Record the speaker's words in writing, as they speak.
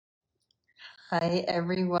Hi,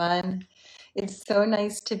 everyone. It's so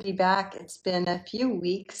nice to be back. It's been a few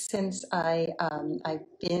weeks since I've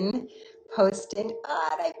been posting. And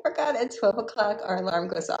I forgot at 12 o'clock our alarm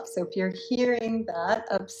goes off. So if you're hearing that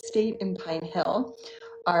upstate in Pine Hill,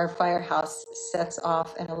 our firehouse sets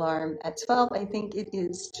off an alarm at 12. I think it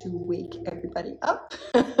is to wake everybody up,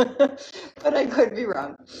 but I could be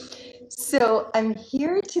wrong. So I'm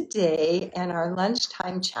here today in our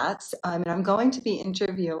lunchtime chats, and I'm going to be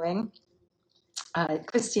interviewing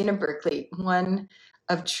Christina Berkley, one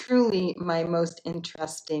of truly my most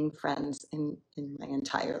interesting friends in my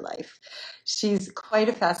entire life. She's quite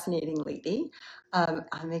a fascinating lady.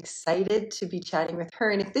 I'm excited to be chatting with her.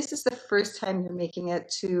 And if this is the first time you're making it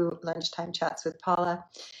to Lunchtime Chats with Paula,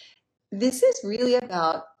 this is really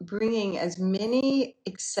about bringing as many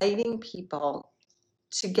exciting people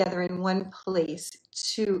together in one place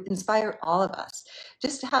to inspire all of us.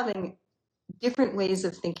 Just having different ways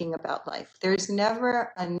of thinking about life. There's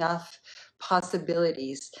never enough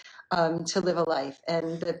possibilities to live a life.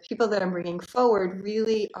 And the people that I'm bringing forward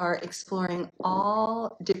really are exploring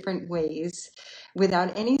all different ways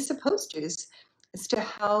without any supposed to's as to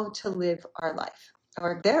how to live our life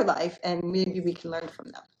or their life, and maybe we can learn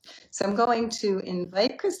from them. So I'm going to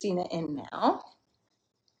invite Christina in now.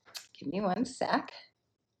 Give me one sec.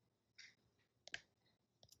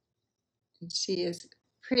 And she is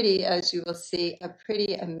pretty, as you will see, a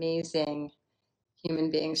pretty amazing human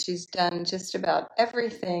being. She's done just about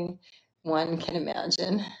everything one can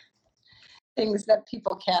imagine, things that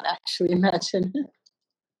people can't actually imagine.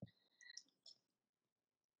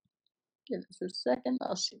 Give us a second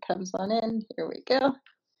while she comes on in. Here we go.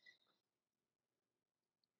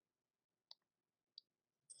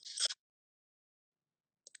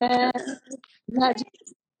 And magic,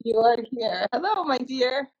 you are here. Hello, my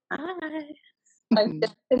dear. Hi. I've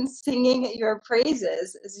just been singing your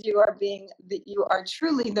praises as you are you are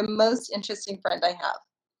truly the most interesting friend I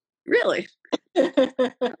Really? have.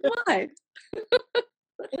 Why?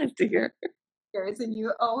 That's nice to hear. And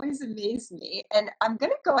you always amaze me. And I'm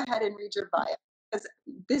going to go ahead and read your bio because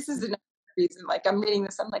this is another reason. Like I'm reading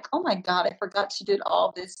this, I'm like, oh my God, I forgot she did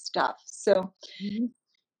all this stuff. So,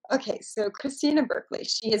 okay, so Christina Berkley,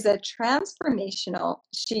 she is a transformational.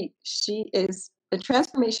 She is a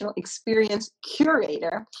transformational experience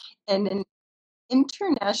curator and an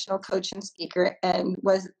international coach and speaker, and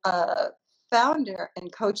was a founder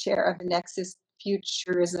and co-chair of the Nexus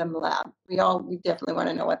Futurism Lab. We definitely want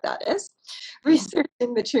to know what that is.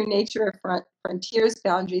 Researching the true nature of frontiers,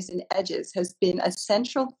 boundaries, and edges has been a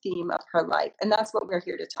central theme of her life, and that's what we're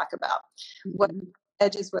here to talk about. What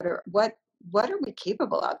edges? What are we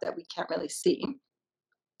capable of that we can't really see?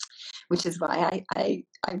 Which is why I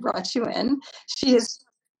brought you in. She is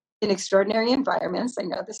in extraordinary environments. I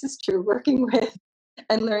know this is true, working with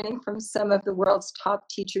and learning from some of the world's top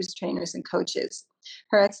teachers, trainers, and coaches.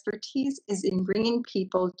 Her expertise is in bringing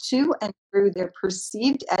people to and through their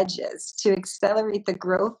perceived edges to accelerate the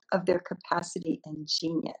growth of their capacity and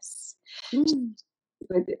genius. Even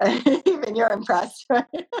you're impressed, right?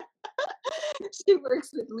 She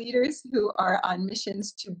works with leaders who are on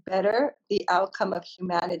missions to better the outcome of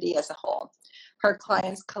humanity as a whole. Her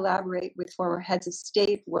clients collaborate with former heads of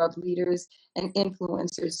state, world leaders, and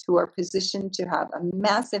influencers who are positioned to have a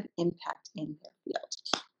massive impact in their field.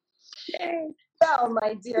 Yay. Well,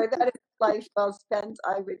 my dear, that is life well spent,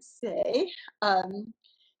 I would say.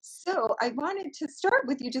 So I wanted to start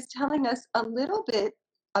with you just telling us a little bit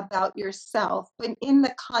about yourself, but in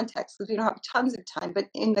the context, because we don't have tons of time, but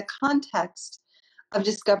in the context of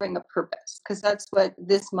discovering a purpose, because that's what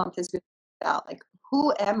this month has been about. Like,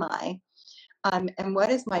 who am I? And what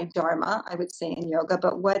is my dharma, I would say in yoga,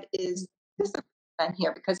 but what is this I'm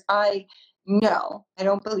here? Because I know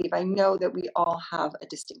that we all have a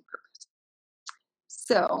distinct purpose.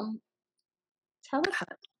 So tell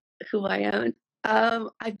us who I am.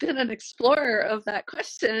 I've been an explorer of that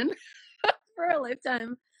question for a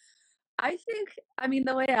lifetime. I mean,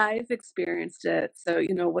 the way I've experienced it, so,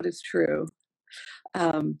 what is true.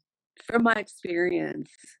 From my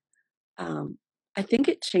experience, I think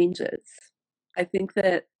it changes. I think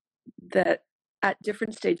that at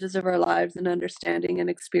different stages of our lives and understanding and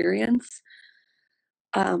experience,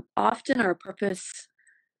 often our purpose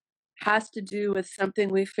has to do with something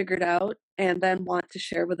we figured out and then want to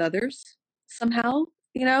share with others somehow,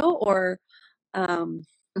 or um,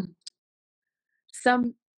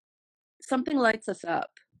 something lights us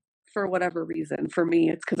up for whatever reason. For me,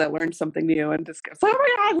 it's because I learned something new and just goes, oh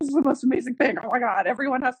my God, this is the most amazing thing. Oh my God,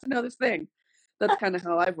 everyone has to know this thing. That's kind of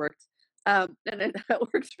how I've worked. And it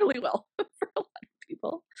works really well for a lot of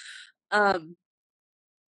people.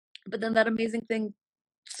 But then that amazing thing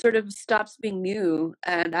sort of stops being new,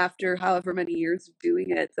 and after however many years of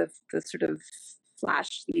doing it, the sort of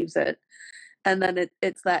flash leaves it, and then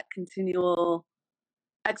it's that continual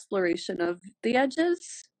exploration of the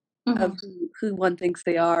edges Hmm. of who one thinks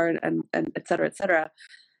they are, and et cetera,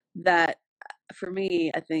 that for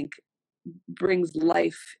me, I think brings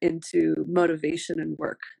life into motivation and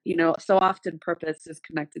work. So often purpose is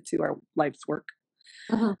connected to our life's work,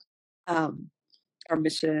 Hmm. um, our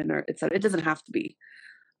mission, or et cetera. It doesn't have to be,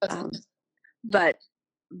 That's um, interesting.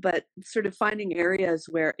 but sort of finding areas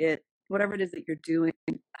where whatever it is that you're doing,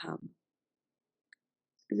 um,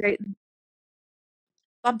 right?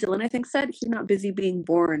 Bob Dylan, I think, said, "He's not busy being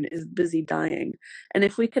born, is busy dying." And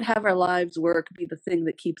if we could have our lives' work be the thing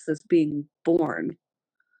that keeps us being born,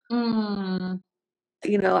 Mm.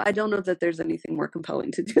 I don't know that there's anything more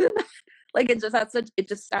compelling to do than that. Like, it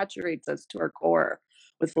just saturates us to our core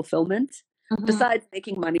with fulfillment. Hmm. Besides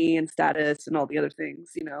making money and status and all the other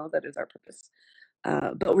things, that is our purpose.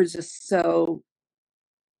 But we're just so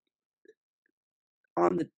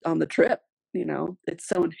on the trip. It's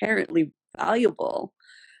so inherently valuable,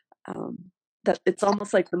 um, that it's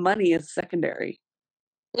almost like the money is secondary.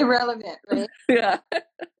 Irrelevant, right? Yeah.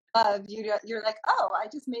 You're like, oh, I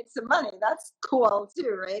just made some money. That's cool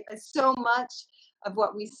too, right? And so much of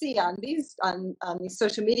what we see on these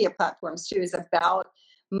social media platforms too is about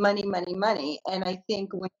money, money, money. And I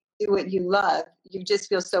think when you do what you love, you just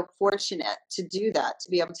feel so fortunate to do that, to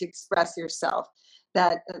be able to express yourself.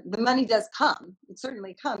 That the money does come, it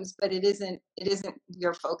certainly comes, but it isn't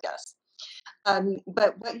your focus.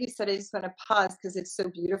 But what you said, I just want to pause because it's so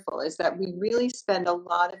beautiful, is that we really spend a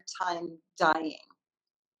lot of time dying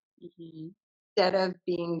Hmm. instead of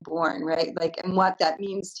being born, right? Like, and what that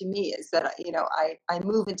means to me is that, I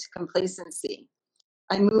move into complacency.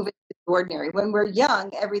 I move into the ordinary. When we're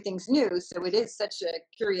young, everything's new. So it is such a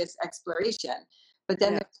curious exploration. But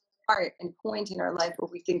then Yeah. there's a part and point in our life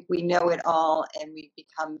where we think we know it all and we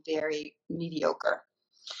become very mediocre.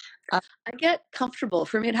 Uh, I get comfortable.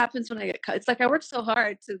 For me, it happens when it's like I work so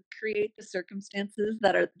hard to create the circumstances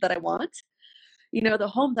that I want. The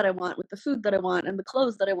home that I want, with the food that I want, and the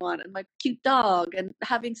clothes that I want, and my cute dog, and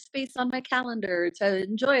having space on my calendar to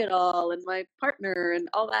enjoy it all, and my partner, and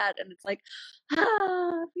all that. And it's like,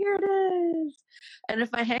 here it is. And if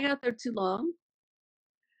I hang out there too long,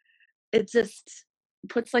 it just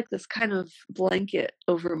puts like this kind of blanket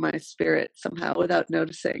over my spirit somehow without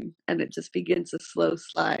noticing. And it just begins a slow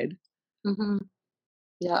slide. mhm.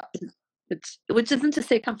 Yeah, Which isn't to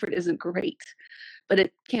say comfort isn't great, but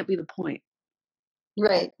it can't be the point.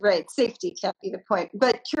 right, right. Safety can't be the point,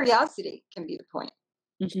 but curiosity can be the point.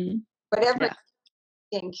 Hmm. Whatever, Yeah.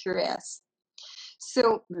 being curious.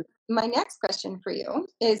 So, my next question for you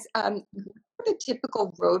is, what are the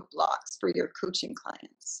typical roadblocks for your coaching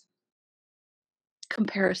clients?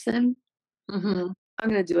 Comparison. Hmm. I'm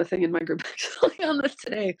gonna do a thing in my group actually on this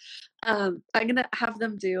today. I'm gonna have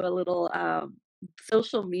them do a little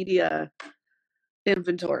social media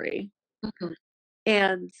inventory, Hmm.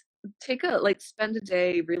 and spend a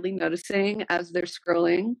day really noticing as they're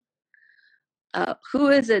scrolling, who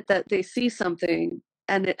is it that they see something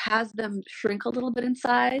and it has them shrink a little bit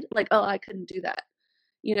inside, like, oh, I couldn't do that.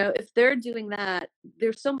 If they're doing that,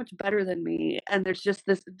 they're so much better than me, and there's just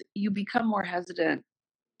this, you become more hesitant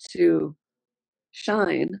to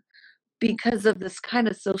shine because of this kind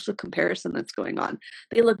of social comparison that's going on.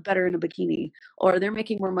 They look better in a bikini, or they're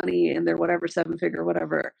making more money in their whatever seven figure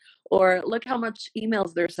whatever, or look how much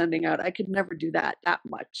emails they're sending out. I could never do that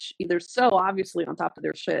much. They're so obviously on top of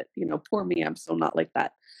their shit. Poor me, I'm so not like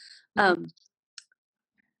that. Hmm. Um,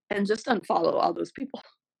 and just unfollow all those people.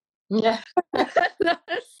 Yeah.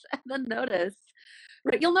 And then notice,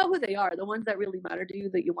 right? You'll know who they are. The ones that really matter to you,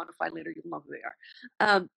 that you want to find later, you'll know who they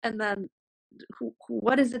are. And then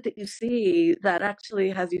what is it that you see that actually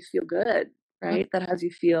has you feel good, right? That has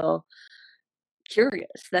you feel curious,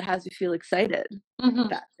 that has you feel excited Hmm.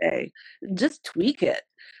 that day. Just tweak it,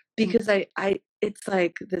 because it's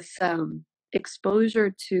like this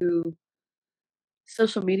exposure to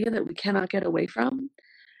social media that we cannot get away from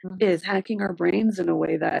is hacking our brains in a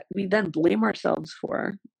way that we then blame ourselves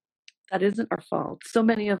for. That isn't our fault. So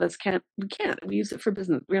many of us we can't. We use it for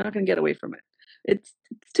business. We're not going to get away from it. It's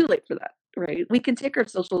too late for that, right? We can take our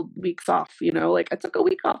social weeks off, like I took a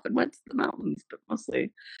week off and went to the mountains, but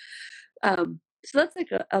mostly. So that's like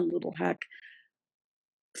a little hack.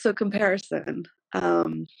 So comparison,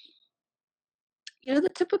 the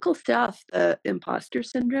typical stuff, the imposter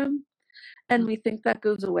syndrome, and we think that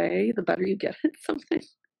goes away the better you get at something.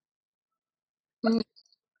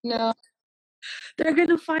 No. They're going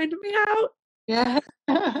to find me out. Yeah.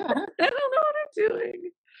 I don't know what I'm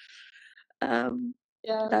doing.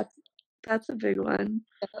 Yeah. That's a big one.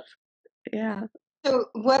 Yeah. So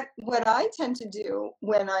what I tend to do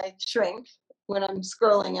when I shrink, when I'm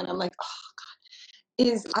scrolling and I'm like,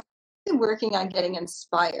 is I've been working on getting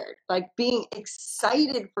inspired, like being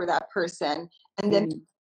excited for that person and then Mm.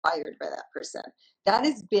 inspired by that person. That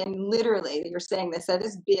has been literally, you're saying this, that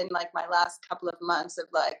has been like my last couple of months of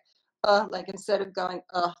like instead of going,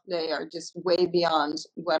 they are just way beyond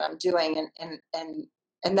what I'm doing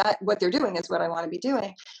and that what they're doing is what I want to be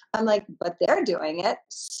doing. I'm like, but they're doing it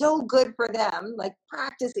so good for them, like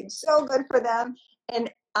practicing so good for them.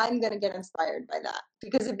 And I'm going to get inspired by that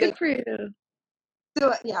because if they Good for you.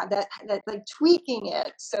 so yeah, that like tweaking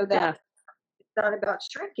it so that Yeah. it's not about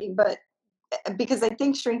shrinking, but because I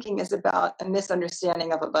think shrinking is about a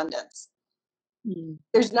misunderstanding of abundance. Mm.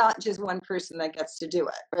 There's not just one person that gets to do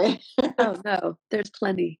it, right? Oh no, there's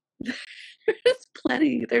plenty. There's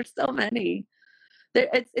plenty. There's so many.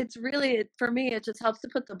 It's really for me. It just helps to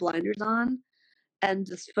put the blinders on and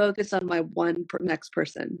just focus on my next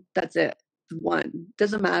person. That's it. One.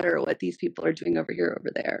 Doesn't matter what these people are doing over here, over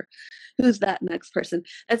there. Who's that next person?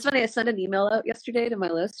 It's funny. I sent an email out yesterday to my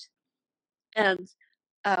list, and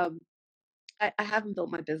um, I haven't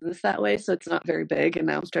built my business that way, so it's not very big. And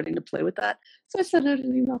now I'm starting to play with that. So I sent out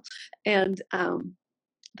an email, and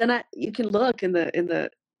then you can look in the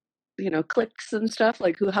clicks and stuff,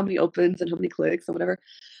 like how many opens and how many clicks and whatever.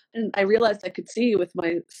 And I realized I could see with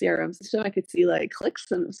my CRM system, I could see like clicks,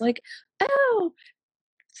 and it was like, oh,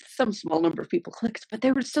 some small number of people clicked, but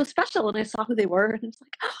they were so special. And I saw who they were, and it's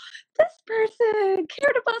like, oh, this person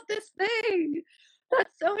cared about this thing.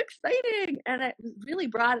 That's so exciting. And it really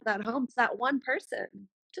brought that home to that one person,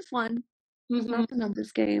 just one. It's Mm-hmm. not the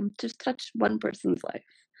numbers game. Just touch one person's life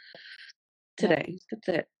Yeah. today. That's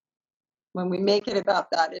it. When we make it about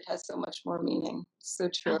that, it has so much more meaning. So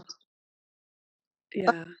true. Oh,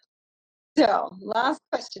 yeah. So, last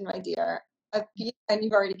question, my dear. And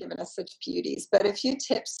you've already given us such beauties, but a few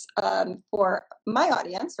tips for my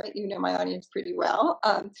audience, right? You know my audience pretty well,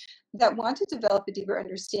 that want to develop a deeper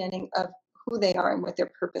understanding of who they are and what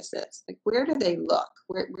their purpose is. Like, where do they look?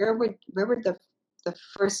 Where would the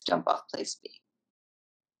first jump off place be?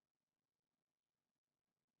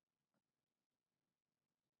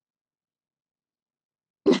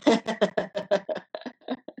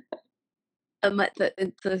 I'm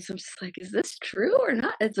just like, is this true or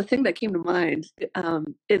not? It's a thing that came to mind.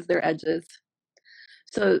 Is their edges.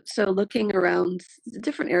 So looking around the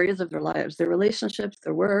different areas of their lives, their relationships,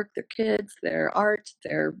 their work, their kids, their art,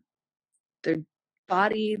 their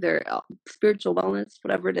body, their spiritual wellness,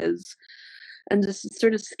 whatever it is, and just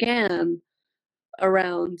sort of scan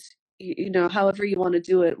around, however you want to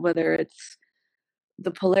do it, whether it's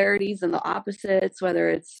the polarities and the opposites, whether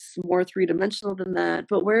it's more three-dimensional than that,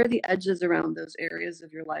 but where are the edges around those areas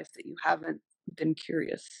of your life that you haven't been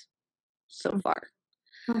curious so far?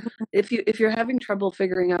 If you're having trouble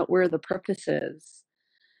figuring out where the purpose is,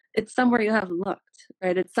 it's somewhere you haven't looked,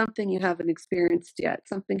 right? It's something you haven't experienced yet.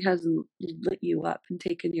 Something hasn't lit you up and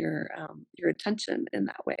taken your attention in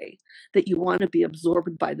that way that you want to be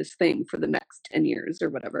absorbed by this thing for the next 10 years or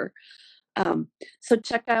whatever. So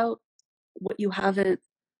check out what you haven't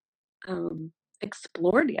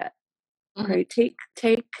explored yet, Mhm. right?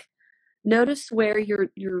 Take notice where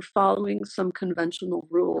you're following some conventional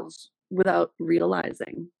rules without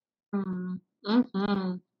realizing,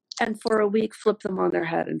 Mm-hmm. and for a week flip them on their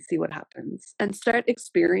head and see what happens, and start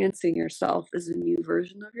experiencing yourself as a new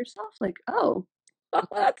version of yourself, like, oh,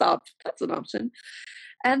 that's an option.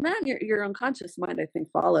 And then your unconscious mind, I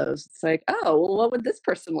think, follows. It's like, oh, well, what would this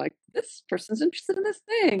person like? This person's interested in this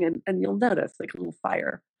thing, and you'll notice like a little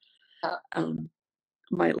fire Yeah. um,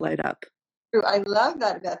 might light up. True. I love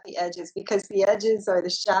that about the edges because the edges are the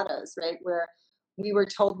shadows, right? Where we were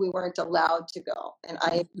told we weren't allowed to go. And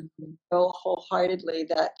I Mhm. know wholeheartedly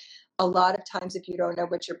that a lot of times if you don't know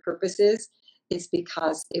what your purpose is, it's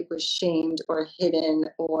because it was shamed or hidden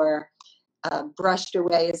or brushed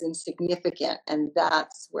away as insignificant. And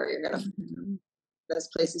that's where you're going to find Mhm. those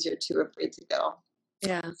places you're too afraid to go.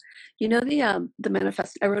 Yeah. The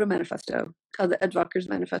manifest I wrote a manifesto called the Edgewalkers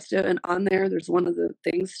Manifesto, and on there's one of the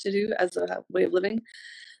things to do as a way of living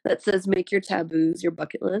that says make your taboos your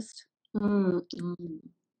bucket list. Mm-hmm.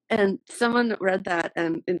 And someone read that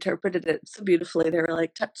and interpreted it so beautifully. They were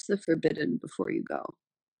like, touch the forbidden before you go.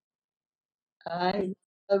 I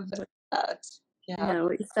love that. Yeah. Yeah,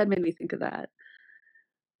 what you said made me think of that.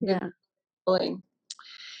 Yeah. Beautiful.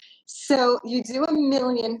 So you do a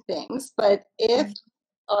million things, but if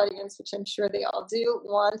audience, which I'm sure they all do,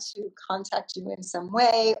 want to contact you in some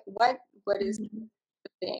way, what is Mhm. the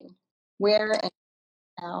thing? Where and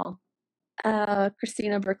how?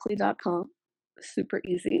 ChristinaBerkley.com super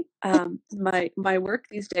easy. My work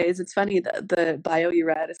these days, it's funny, the bio you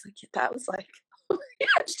read, it's like that was like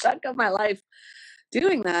a chunk of my life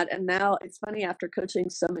doing that. And now it's funny, after coaching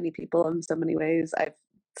so many people in so many ways, I've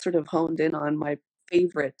sort of honed in on my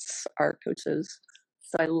favorites are coaches.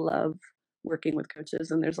 So I love working with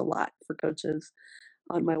coaches, and there's a lot for coaches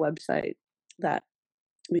on my website that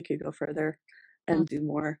we could go further and do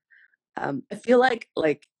more. I feel like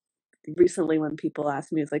recently when people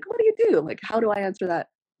ask me, it's like, what do you do? Like, how do I answer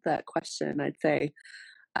that question? I'd say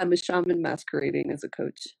I'm a shaman masquerading as a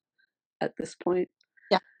coach at this point.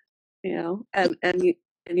 Yeah. You know, and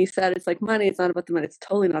you said it's like money. It's not about the money. It's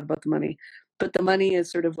totally not about the money. But the money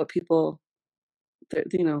is sort of what people,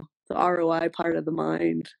 you know, the ROI part of the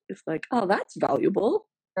mind is like, oh, that's valuable.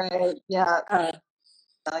 Right. Yeah. Uh,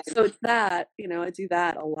 so it's that, you know, I do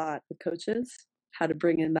that a lot with coaches, how to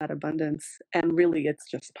bring in that abundance, and really, it's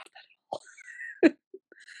just about that.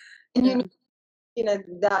 And Yeah. you know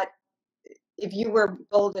that if you were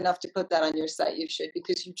bold enough to put that on your site, you should,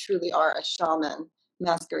 because you truly are a shaman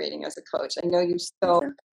masquerading as a coach. I know you so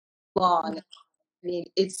long. I mean,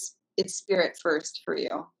 it's spirit first for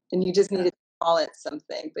you, and you just needed to call it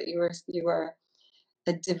something. But you were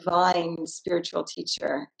a divine spiritual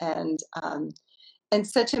teacher, and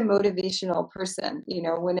such a motivational person. You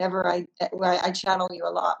know, whenever I channel you a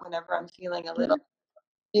lot, whenever I'm feeling a little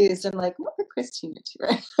confused, I'm like, what would Christina do,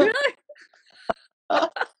 right? Really?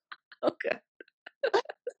 Okay.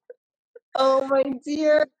 Oh my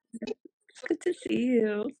dear, It's good to see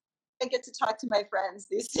you. I get to talk to my friends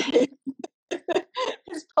these days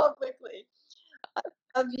just publicly. I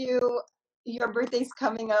love you. Your birthday's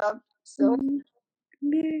coming up, so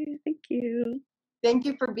Yay, thank you. thank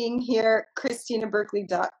you for being here.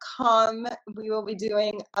 ChristinaBerkley.com. We will be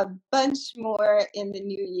doing a bunch more in the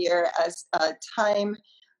new year as time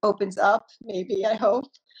opens up, maybe, I hope.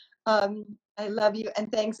 I love you,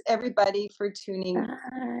 and thanks everybody for tuning.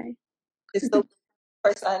 Bye. It's the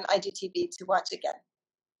course on IGTV to watch again.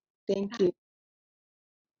 Thank you.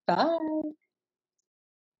 Bye.